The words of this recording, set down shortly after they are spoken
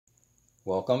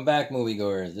Welcome back,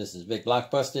 moviegoers. This is Big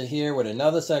Blockbuster here with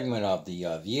another segment of the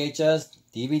VHS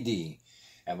DVD.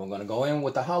 And we're going to go in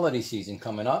with the holiday season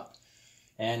coming up.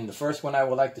 And the first one I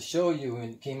would like to show you,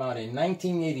 and it came out in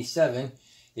 1987,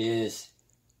 is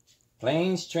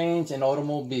Planes, Trains, and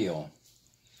Automobile.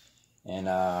 And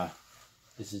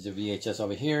this is the VHS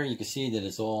over here. You can see that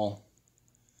it's all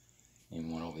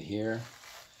in one over here.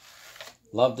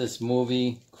 Love this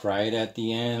movie. Cried at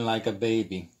the end like a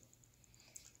baby.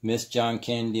 Miss John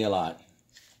Candy a lot.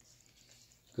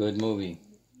 Good movie.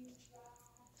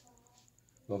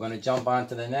 We're going to jump on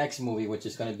to the next movie, which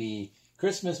is going to be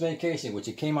Christmas Vacation, which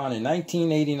it came out in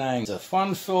 1989. It's a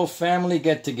fun-filled family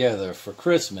get-together for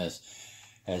Christmas.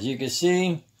 As you can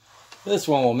see, this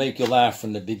one will make you laugh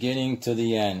from the beginning to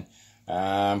the end.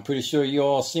 I'm pretty sure you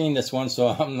all seen this one, so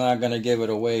I'm not going to give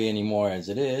it away anymore as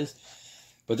it is.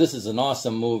 But this is an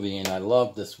awesome movie, and I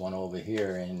love this one over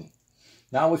here. And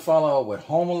now we follow up with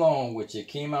Home Alone, which it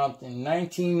came out in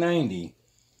 1990.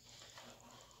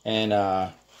 And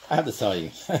I have to tell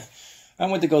you, I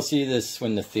went to go see this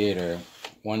in the theater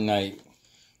one night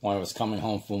when I was coming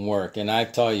home from work. And I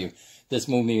tell you, this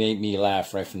movie made me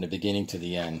laugh right from the beginning to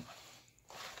the end.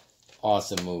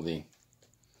 Awesome movie.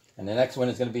 And the next one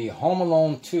is going to be Home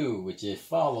Alone 2, which it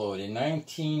followed in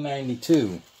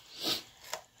 1992.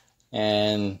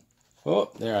 And,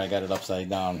 oh, there, I got it upside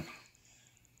down.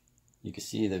 You can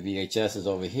see the VHS is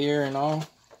over here and all.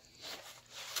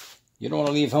 You don't want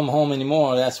to leave him home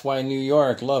anymore. That's why New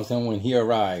York loved him when he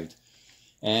arrived.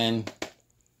 And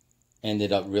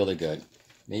ended up really good.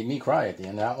 Made me cry at the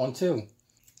end of that one too.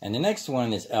 And the next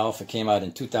one is Elf. It came out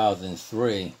in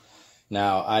 2003.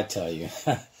 Now, I tell you,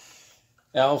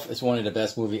 Elf is one of the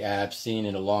best movies I've seen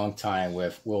in a long time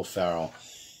with Will Ferrell.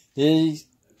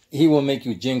 He will make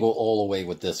you jingle all the way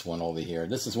with this one over here.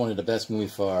 This is one of the best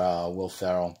movies for Will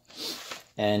Ferrell.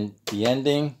 And the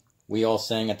ending, we all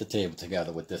sang at the table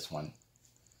together with this one.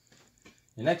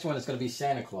 The next one is going to be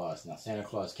Santa Claus. Now, Santa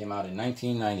Claus came out in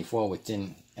 1994 with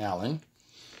Tim Allen.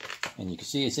 And you can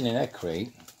see it's in an egg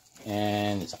crate.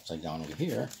 And it's upside down over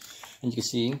here. And you can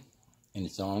see in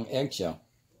its own eggshell.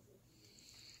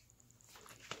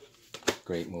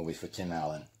 Great movie for Tim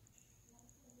Allen.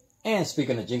 And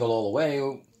speaking of Jingle All the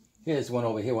Way, here's one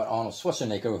over here with Arnold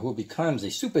Schwarzenegger, who becomes a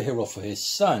superhero for his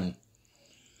son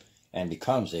and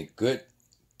becomes a good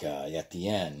guy at the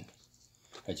end.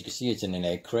 As you can see, it's in an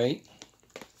egg crate.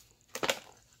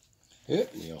 You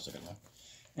also got that.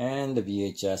 And the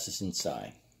VHS is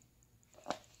inside.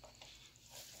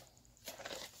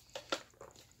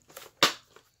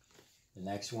 The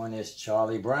next one is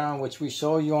Charlie Brown, which we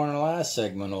showed you on the last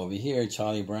segment over here.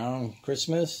 Charlie Brown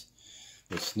Christmas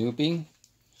with Snoopy.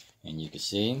 And you can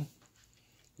see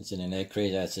it's in an egg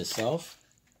crate as itself.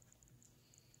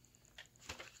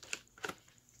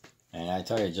 And I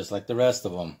tell you, just like the rest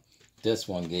of them, this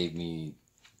one gave me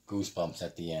goosebumps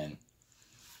at the end.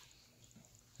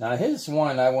 Now here's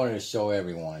one I wanted to show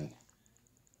everyone.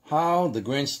 How the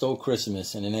Grinch Stole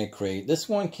Christmas in an egg crate. This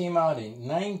one came out in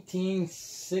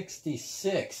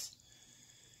 1966.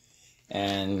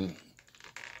 And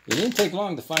it didn't take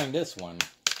long to find this one.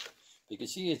 You can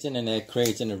see it's in an egg crate.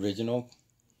 It's an original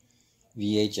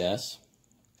VHS.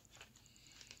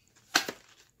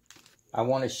 I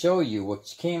want to show you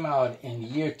what came out in the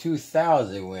year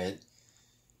 2000 with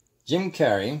Jim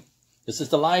Carrey. This is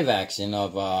the live action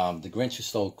of The Grinch Who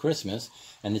Stole Christmas.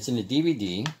 And it's in the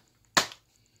DVD.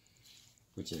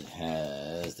 Which it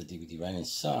has the DVD right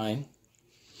inside.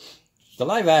 The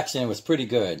live action was pretty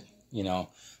good, you know.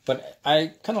 But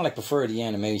I kind of prefer the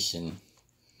animation.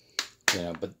 You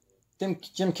know, but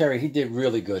Jim Carrey, he did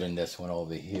really good in this one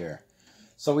over here.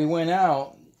 So we went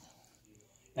out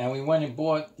and we went and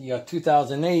bought the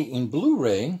 2008 in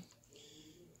Blu-ray,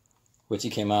 which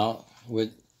it came out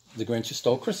with The Grinch Who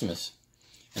Stole Christmas.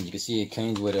 And you can see it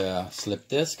came with a slip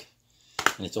disc,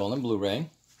 and it's all in Blu-ray.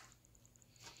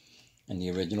 And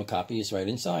the original copy is right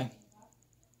inside.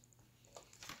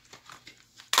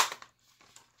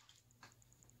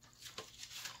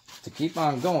 To keep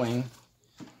on going,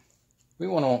 we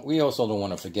also don't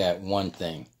want to forget one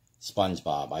thing.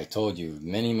 SpongeBob. I told you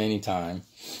many times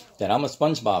that I'm a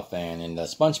SpongeBob fan. And the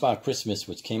SpongeBob Christmas,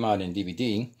 which came out in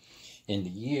DVD in the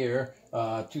year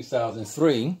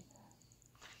 2003.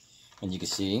 And you can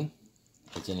see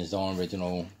it's in his own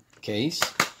original case.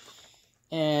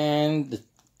 And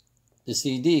the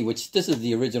CD, which this is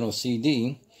the original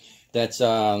CD. That's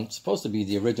supposed to be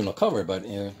the original cover. But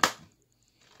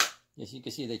as you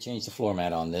can see, they changed the floor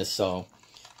mat on this.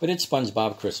 But it's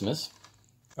SpongeBob Christmas.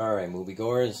 Alright,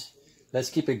 moviegoers, let's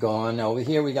keep it going. Now, over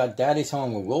here we got Daddy's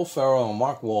Home with Will Ferrell and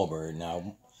Mark Wahlberg.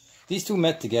 Now, these two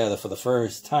met together for the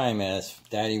first time as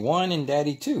Daddy 1 and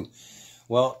Daddy 2.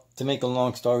 Well, to make a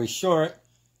long story short,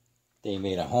 they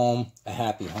made a home, a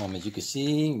happy home. As you can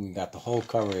see, we got the whole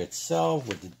cover itself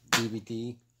with the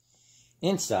DVD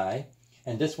inside.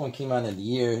 And this one came out in the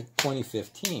year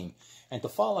 2015. And to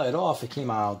follow it off, it came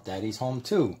out Daddy's Home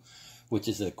 2, which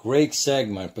is a great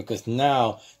segment because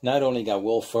now, not only got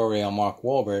Will Ferrell and Mark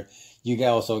Wahlberg, you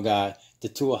also got the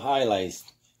two highlights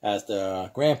as the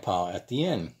grandpa at the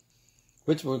end,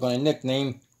 which we're going to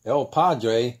nickname El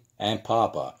Padre and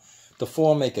Papa. The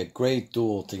four make a great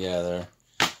duel together.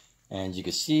 And you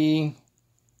can see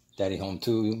Daddy Home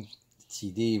 2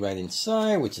 CD right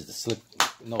inside, which is the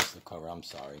no slip cover, I'm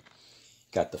sorry.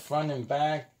 Got the front and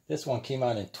back. This one came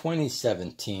out in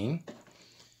 2017.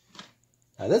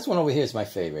 Now this one over here is my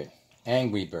favorite,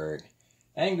 Angry Bird.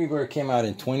 Angry Bird came out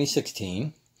in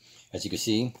 2016. As you can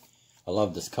see, I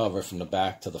love this cover from the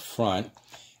back to the front.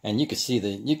 And you can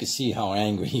see how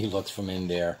angry he looks from in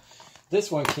there. This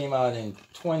one came out in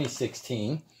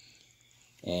 2016.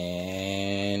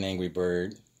 And Angry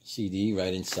Bird CD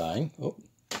right inside.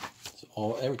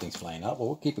 Oh, everything's flying out, but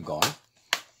we'll keep it going.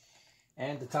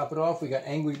 And to top it off, we got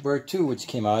Angry Bird 2, which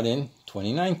came out in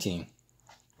 2019.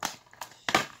 As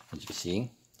you can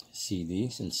see,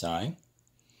 CDs inside.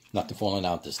 Nothing falling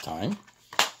out this time.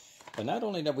 But not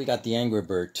only that we got the Angry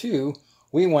Bird 2,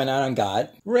 we went out and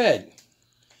got Red.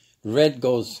 Red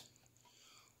goes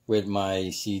with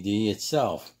my CD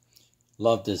itself.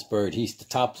 Love this bird. He's the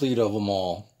top leader of them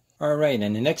all. Alright,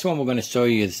 and the next one we're going to show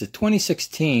you is the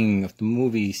 2016 of the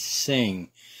movie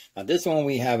Sing. Now this one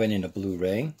we have it in a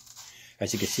Blu-ray.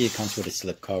 As you can see, it comes with a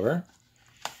slipcover.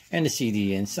 And the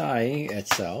CD inside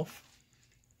itself.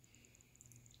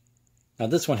 Now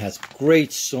this one has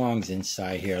great songs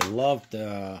inside here. Love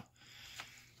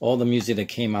all the music that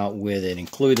came out with it,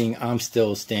 including I'm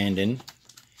Still Standing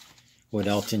with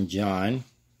Elton John.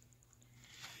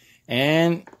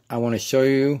 And I want to show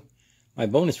you my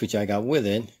bonus which I got with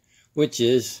it, which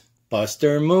is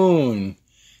Buster Moon.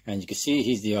 And you can see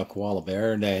he's the koala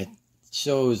bear that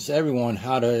shows everyone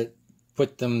how to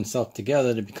put themselves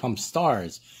together to become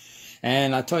stars.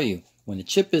 And I tell you, when the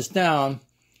chip is down,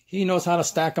 he knows how to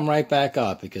stack them right back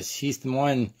up because he's the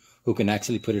one who can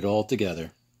actually put it all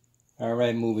together.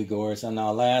 Alright, moviegoers, on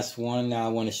our last one, now I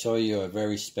want to show you a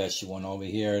very special one over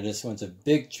here. This one's a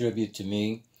big tribute to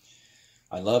me.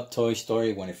 I love Toy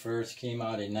Story when it first came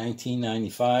out in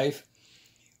 1995.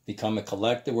 Become a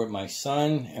collector with my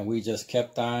son, and we just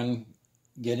kept on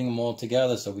getting them all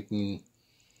together so we can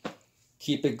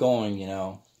keep it going, you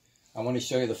know. I want to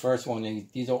show you the first one.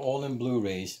 These are all in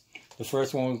Blu-rays. The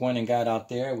first one we went and got out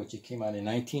there, which it came out in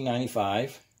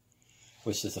 1995,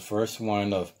 which is the first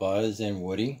one of Buzz and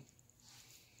Woody.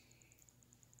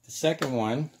 The second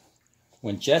one,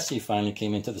 when Jessie finally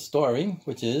came into the story,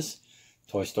 which is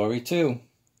Toy Story 2.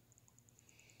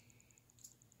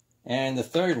 And the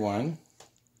third one,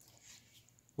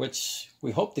 which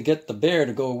we hope to get the bear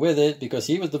to go with it because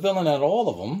he was the villain at all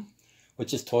of them,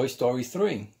 which is Toy Story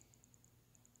 3.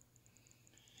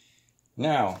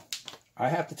 Now, I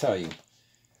have to tell you,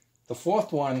 the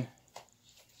fourth one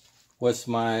was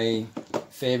my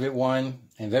favorite one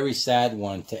and very sad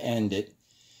one to end it.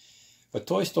 But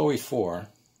Toy Story 4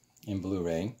 in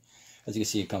Blu-ray, as you can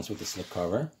see, it comes with the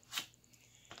slipcover.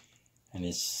 And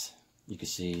you can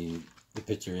see the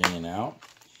picture in and out.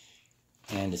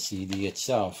 And the CD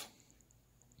itself.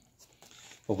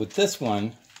 But with this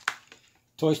one,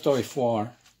 Toy Story 4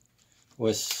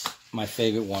 was my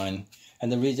favorite one.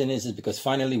 And the reason is because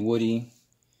finally Woody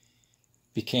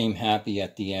became happy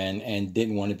at the end and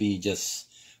didn't want to be just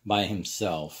by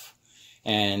himself.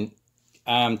 And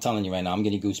I'm telling you right now, I'm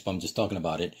getting goosebumps just talking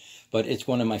about it. But it's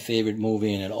one of my favorite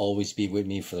movies and it'll always be with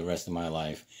me for the rest of my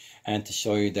life. And to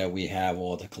show you that we have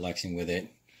all the collection with it,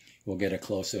 we'll get a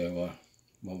closer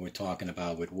what we're talking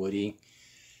about with Woody,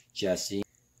 Jessie,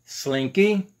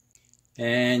 Slinky,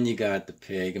 and you got the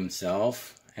pig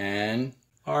himself, and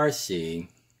RC.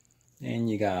 And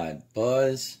you got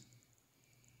Buzz,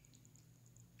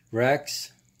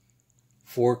 Rex,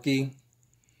 Forky,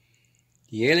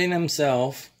 the alien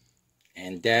himself,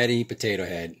 and Daddy Potato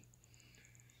Head.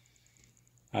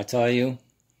 I tell you,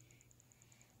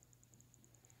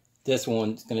 this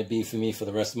one's going to be for me for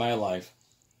the rest of my life.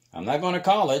 I'm not going to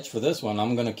college for this one.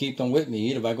 I'm going to keep them with me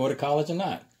either if I go to college or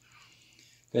not.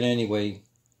 But anyway,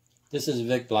 this is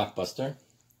Vic Blockbuster.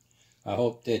 I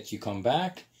hope that you come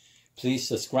back. Please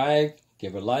subscribe,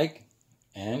 give a like,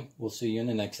 and we'll see you in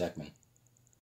the next segment.